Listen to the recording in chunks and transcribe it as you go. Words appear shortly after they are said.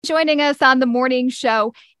Joining us on the morning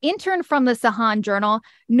show, intern from the Sahan Journal,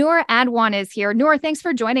 Noor Adwan is here. Noor, thanks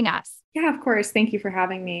for joining us. Yeah, of course. Thank you for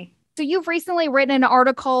having me. So you've recently written an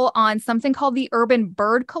article on something called the Urban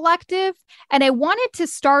Bird Collective. And I wanted to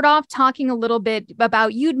start off talking a little bit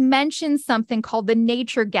about, you'd mentioned something called the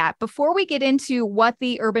Nature Gap. Before we get into what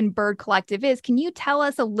the Urban Bird Collective is, can you tell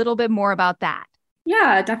us a little bit more about that?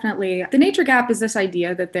 Yeah, definitely. The nature gap is this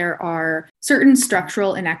idea that there are certain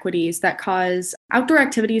structural inequities that cause outdoor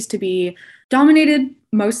activities to be dominated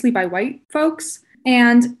mostly by white folks.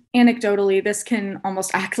 And anecdotally, this can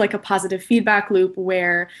almost act like a positive feedback loop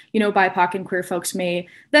where, BIPOC and queer folks may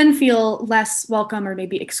then feel less welcome or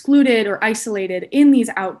maybe excluded or isolated in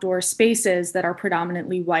these outdoor spaces that are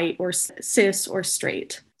predominantly white or cis or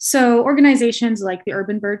straight. So organizations like the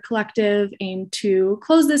Urban Bird Collective aim to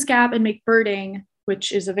close this gap and make birding,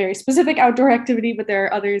 which is a very specific outdoor activity, but there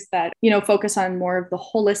are others that, focus on more of the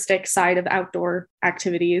holistic side of outdoor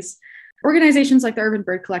activities. Organizations like the Urban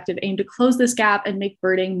Bird Collective aim to close this gap and make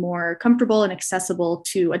birding more comfortable and accessible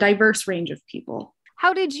to a diverse range of people.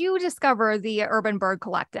 How did you discover the Urban Bird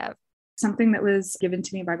Collective? Something that was given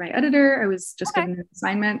to me by my editor. I was just given an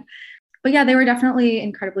assignment. But yeah, they were definitely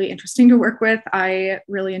incredibly interesting to work with. I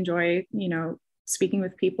really enjoy, speaking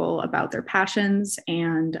with people about their passions.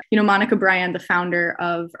 And, Monica Bryan, the founder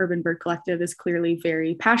of Urban Bird Collective, is clearly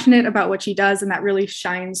very passionate about what she does. And that really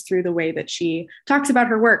shines through the way that she talks about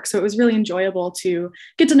her work. So it was really enjoyable to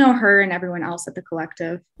get to know her and everyone else at the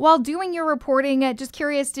collective. While doing your reporting, just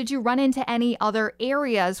curious, did you run into any other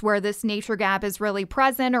areas where this nature gap is really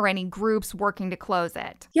present or any groups working to close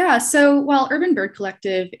it? Yeah, so while Urban Bird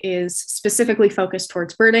Collective is specifically focused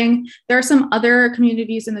towards birding, there are some other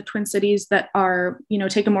communities in the Twin Cities that are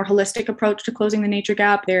take a more holistic approach to closing the nature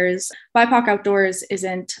gap. There's BIPOC Outdoors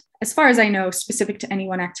isn't, as far as I know, specific to any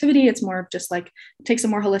one activity. It's more of just like takes a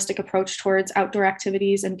more holistic approach towards outdoor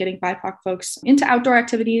activities and getting BIPOC folks into outdoor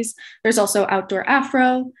activities. There's also Outdoor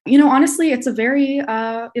Afro. Honestly, it's a very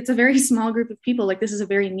small group of people. Like, this is a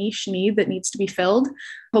very niche need that needs to be filled.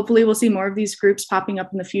 Hopefully we'll see more of these groups popping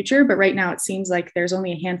up in the future, but right now it seems like there's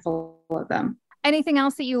only a handful of them. Anything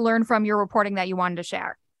else that you learned from your reporting that you wanted to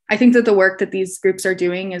share? I think that the work that these groups are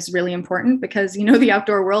doing is really important because, the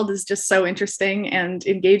outdoor world is just so interesting and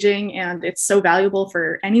engaging, and it's so valuable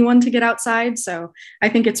for anyone to get outside. So I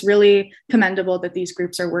think it's really commendable that these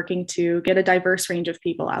groups are working to get a diverse range of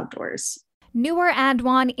people outdoors. Noor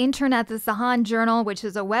Adwan, intern at the Sahan Journal, which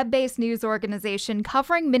is a web-based news organization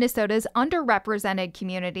covering Minnesota's underrepresented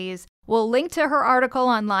communities. We'll link to her article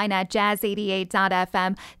online at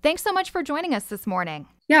jazz88.fm. Thanks so much for joining us this morning.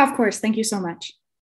 Yeah, of course. Thank you so much.